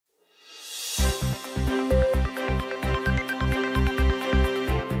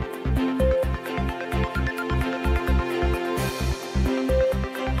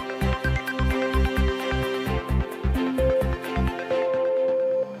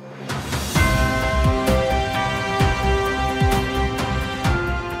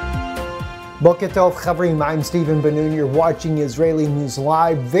Boker Tov Chavrim, I'm Stephen Ben-Nun. You're watching Israeli News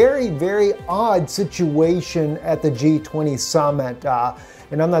Live. Very odd situation at the G20 summit.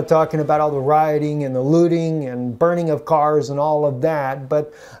 And I'm not talking about all the rioting and the looting and burning of cars and all of that,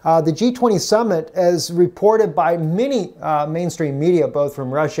 but the G20 summit, as reported by many mainstream media, both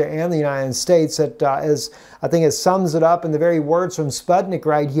from Russia and the United States, that I think it sums it up in the very words from Sputnik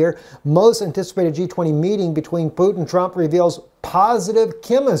right here. Most anticipated G20 meeting between Putin and Trump reveals positive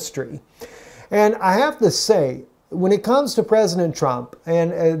chemistry. And I have to say, when it comes to President Trump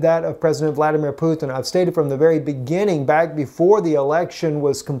and that of President Vladimir Putin, I've stated from the very beginning, back before the election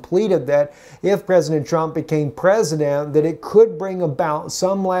was completed, that if President Trump became president, that it could bring about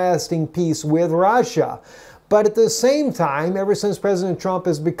some lasting peace with Russia. But at the same time, ever since President Trump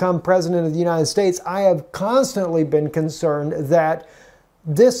has become president of the United States, I have constantly been concerned that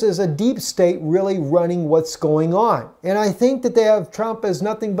this is a deep state really running what's going on. And I think that they have Trump as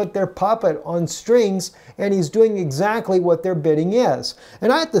nothing but their puppet on strings, and he's doing exactly what their bidding is.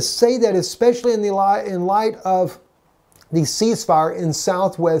 And I have to say that especially in light of the ceasefire in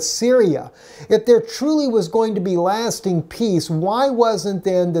southwest Syria. If there truly was going to be lasting peace, why wasn't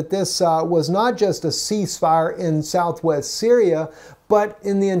then that this was not just a ceasefire in southwest Syria, but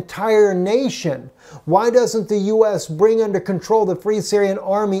in the entire nation? Why doesn't the U.S. bring under control the Free Syrian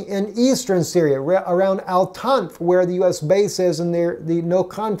Army in eastern Syria, around Al-Tanf, where the U.S. base is in the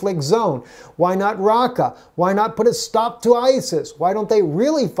no-conflict zone? Why not Raqqa? Why not put a stop to ISIS? Why don't they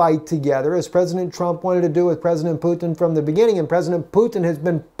really fight together, as President Trump wanted to do with President Putin from the beginning? And President Putin has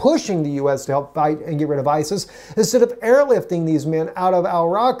been pushing the U.S. to help fight and get rid of ISIS, instead of airlifting these men out of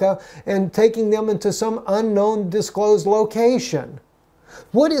Al-Raqqa and taking them into some unknown, disclosed location.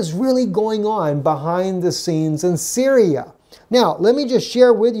 What is really going on behind the scenes in Syria? Now, let me just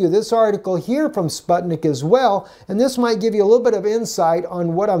share with you this article here from Sputnik as well, and this might give you a little bit of insight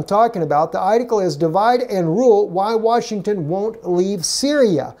on what I'm talking about. The article is "Divide and Rule: Why Washington Won't Leave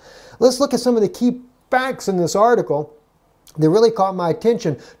Syria." Let's look at some of the key facts in this article that really caught my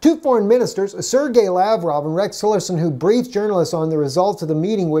attention. Two foreign ministers, Sergei Lavrov and Rex Tillerson, who briefed journalists on the results of the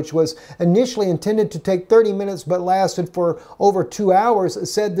meeting, which was initially intended to take 30 minutes but lasted for over 2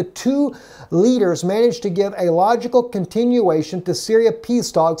 hours, said the two leaders managed to give a logical continuation to Syria peace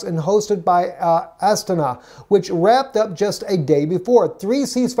talks and hosted by Astana, which wrapped up just a day before. Three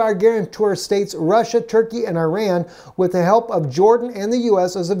ceasefire guarantor states, Russia, Turkey, and Iran, with the help of Jordan and the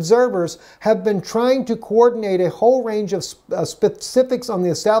U.S. as observers, have been trying to coordinate a whole range of specifics on the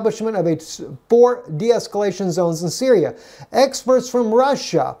establishment of 4 de-escalation zones in Syria. Experts from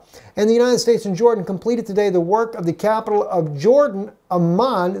Russia and the United States and Jordan completed today the work of the capital of Jordan,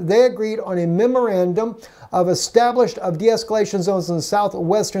 Amman. They agreed on a memorandum of de-escalation zones in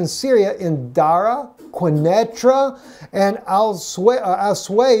southwestern Syria in Dara, Quneitra, and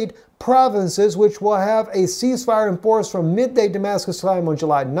Al-Swaid provinces, which will have a ceasefire enforced from midday Damascus time on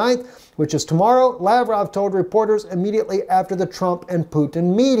July 9th, which is tomorrow, Lavrov told reporters immediately after the Trump and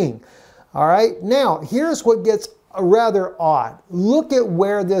Putin meeting. All right, now here's what gets rather odd. Look at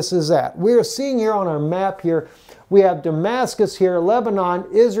where this is at. We're seeing here on our map here, we have Damascus here, Lebanon,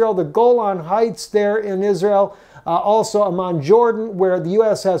 Israel, the Golan Heights there in Israel, also Amman, Jordan, where the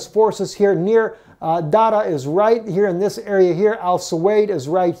U.S. has forces here near Dada is right here in this area here. Al-Swaid is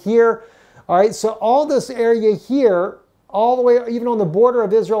right here. All right, so all this area here, all the way even on the border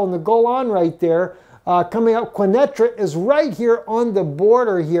of Israel and the Golan right there, coming up, Quneitra is right here on the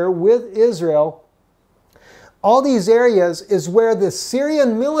border here with Israel. All these areas is where the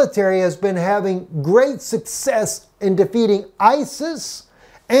Syrian military has been having great success in defeating ISIS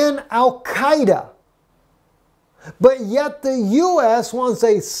and Al-Qaeda. But yet the U.S. wants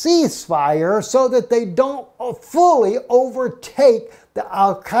a ceasefire so that they don't fully overtake the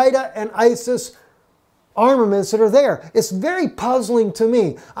Al-Qaeda and ISIS armaments that are there. It's very puzzling to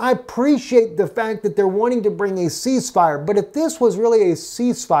me. I appreciate the fact that they're wanting to bring a ceasefire, but if this was really a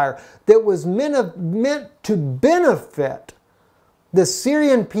ceasefire that was meant to benefit the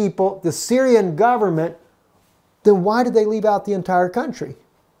Syrian people, the Syrian government, then why did they leave out the entire country?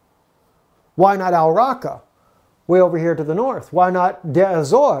 Why not Al-Raqqa, way over here to the north? Why not Deir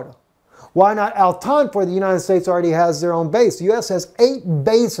ez-Zor? Why not Al-Tanf, where the United States already has their own base? The U.S. has 8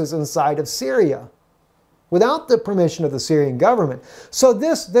 bases inside of Syria without the permission of the Syrian government. So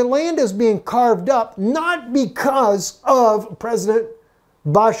the land is being carved up not because of President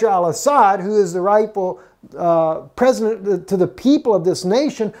Bashar al Assad, who is the rightful president to the people of this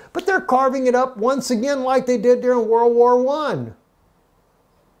nation, but they're carving it up once again like they did during World War I.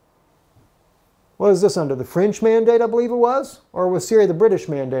 What is this under? The French mandate, I believe it was? Or was Syria the British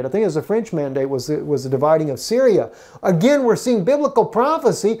mandate? I think it was the French mandate was the dividing of Syria. Again, we're seeing biblical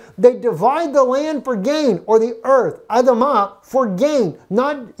prophecy. They divide the land for gain, or the earth, Adamah, for gain.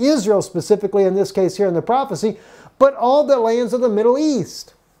 Not Israel specifically in this case here in the prophecy, but all the lands of the Middle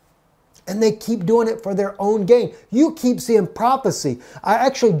East. And they keep doing it for their own gain. You keep seeing prophecy. I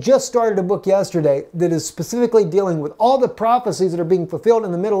actually just started a book yesterday that is specifically dealing with all the prophecies that are being fulfilled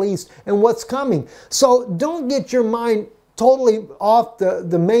in the Middle East and what's coming. So don't get your mind totally off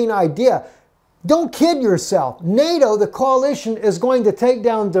the main idea. Don't kid yourself. NATO, the coalition, is going to take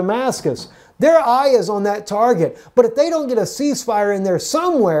down Damascus. Their eye is on that target. But if they don't get a ceasefire in there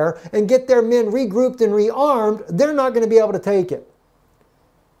somewhere and get their men regrouped and rearmed, they're not going to be able to take it.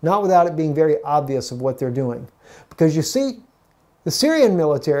 Not without it being very obvious of what they're doing. Because you see, the Syrian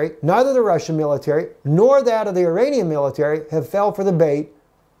military, neither the Russian military nor that of the Iranian military have fell for the bait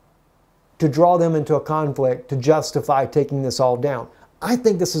to draw them into a conflict to justify taking this all down. I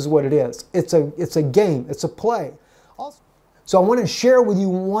think this is what it is. It's a game. It's a play. So I want to share with you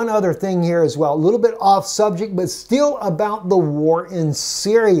one other thing here as well. A little bit off subject, but still about the war in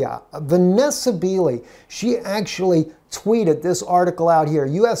Syria. Vanessa Beeley, she actually tweeted this article out here.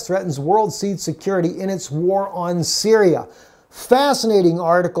 U.S. threatens world seed security in its war on Syria. Fascinating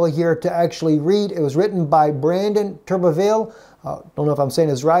article here to actually read. It was written by Brandon Turbeville. Don't know if I'm saying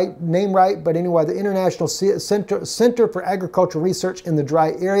his name right, but anyway, the International Center for Agricultural Research in the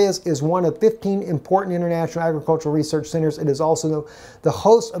Dry Areas is one of 15 important international agricultural research centers. It is also the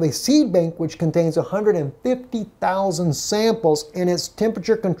host of a seed bank which contains 150,000 samples in its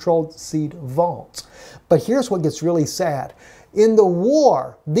temperature-controlled seed vaults. But here's what gets really sad. In the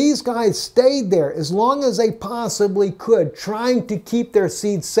war, these guys stayed there as long as they possibly could, trying to keep their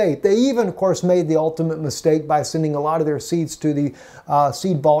seeds safe. They even, of course, made the ultimate mistake by sending a lot of their seeds to the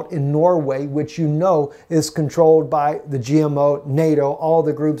seed vault in Norway, which you know is controlled by the GMO, NATO, all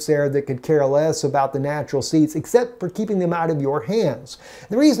the groups there that could care less about the natural seeds, except for keeping them out of your hands.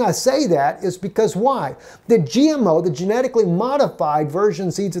 The reason I say that is because why? The GMO, the genetically modified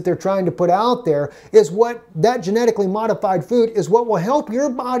version seeds that they're trying to put out there, is what that genetically modified food is what will help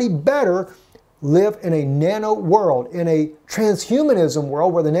your body better live in a nano world, in a transhumanism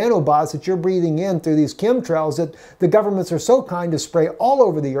world where the nanobots that you're breathing in through these chemtrails that the governments are so kind to spray all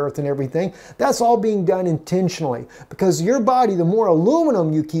over the earth and everything, that's all being done intentionally. Because your body, the more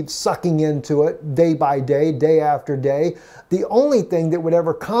aluminum you keep sucking into it day by day, day after day, the only thing that would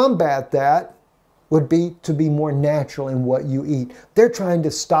ever combat that would be to be more natural in what you eat. They're trying to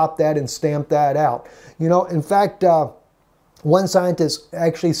stop that and stamp that out. You know, in fact, one scientist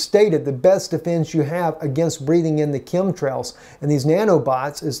actually stated the best defense you have against breathing in the chemtrails and these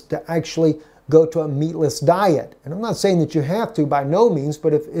nanobots is to actually go to a meatless diet. And I'm not saying that you have to by no means,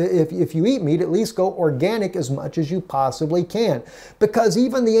 but if you eat meat, at least go organic as much as you possibly can. Because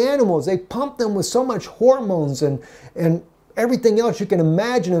even the animals, they pump them with so much hormones and everything else you can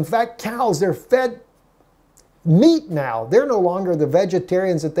imagine. In fact, cows, they're fed meat now. They're no longer the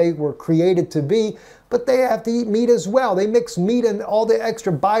vegetarians that they were created to be, but they have to eat meat as well. They mix meat and all the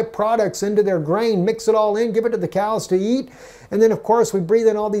extra byproducts into their grain, mix it all in, give it to the cows to eat. And then, of course, we breathe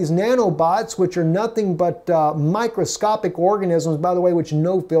in all these nanobots, which are nothing but microscopic organisms, by the way, which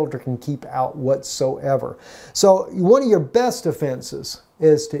no filter can keep out whatsoever. So one of your best defenses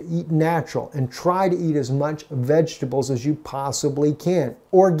is to eat natural and try to eat as much vegetables as you possibly can.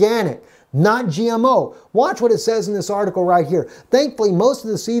 Organic. Not GMO. Watch what it says in this article right here. Thankfully, most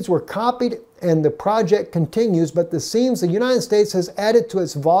of the seeds were copied and the project continues, but it seems the United States has added to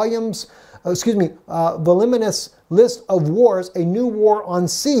its voluminous list of wars, a new war on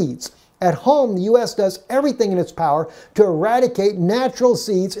seeds. At home, the U.S. does everything in its power to eradicate natural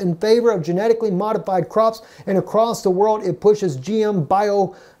seeds in favor of genetically modified crops, and across the world, it pushes GM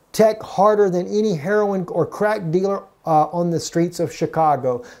biotech harder than any heroin or crack dealer on the streets of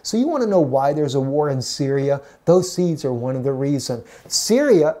Chicago. So you want to know why there's a war in Syria? Those seeds are one of the reasons.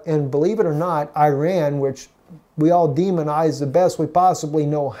 Syria, and believe it or not, Iran, which we all demonize the best we possibly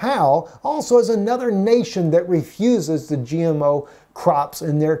know how, also is another nation that refuses the GMO crops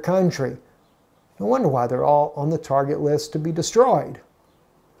in their country. No wonder why they're all on the target list to be destroyed.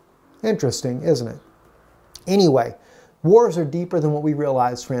 Interesting, isn't it? Anyway, wars are deeper than what we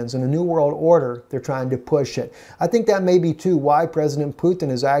realize, friends. In a new world order, they're trying to push it. I think that may be, too, why President Putin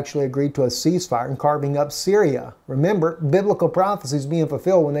has actually agreed to a ceasefire and carving up Syria. Remember, biblical prophecy is being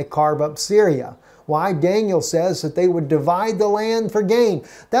fulfilled when they carve up Syria. Why? Daniel says that they would divide the land for gain.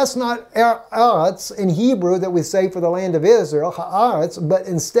 That's not haaretz in Hebrew that we say for the land of Israel, haaretz, but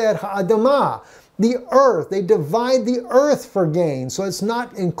instead ha'adamah. the earth. They divide the earth for gain. So it's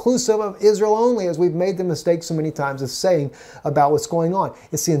not inclusive of Israel only, as we've made the mistake so many times of saying about what's going on.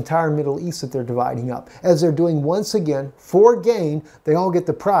 It's the entire Middle East that they're dividing up. As they're doing once again for gain, they all get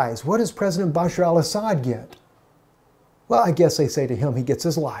the prize. What does President Bashar al Assad get? Well, I guess they say to him, he gets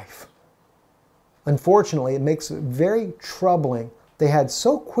his life. Unfortunately, it makes it very troubling. They had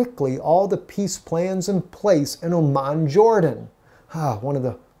so quickly all the peace plans in place in Oman, Jordan. One of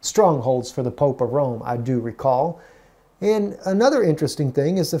the strongholds for the Pope of Rome, I do recall. And another interesting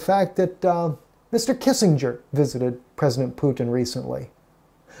thing is the fact that Mr. Kissinger visited President Putin recently.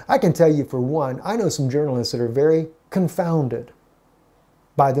 I can tell you for one, I know some journalists that are very confounded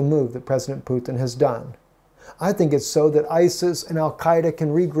by the move that President Putin has done. I think it's so that ISIS and Al-Qaeda can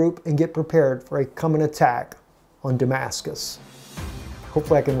regroup and get prepared for a coming attack on Damascus.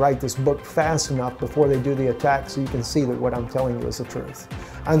 Hopefully I can write this book fast enough before they do the attack so you can see that what I'm telling you is the truth.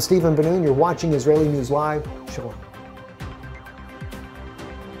 I'm Stephen Ben-Nun. You're watching Israeli News Live. Shalom.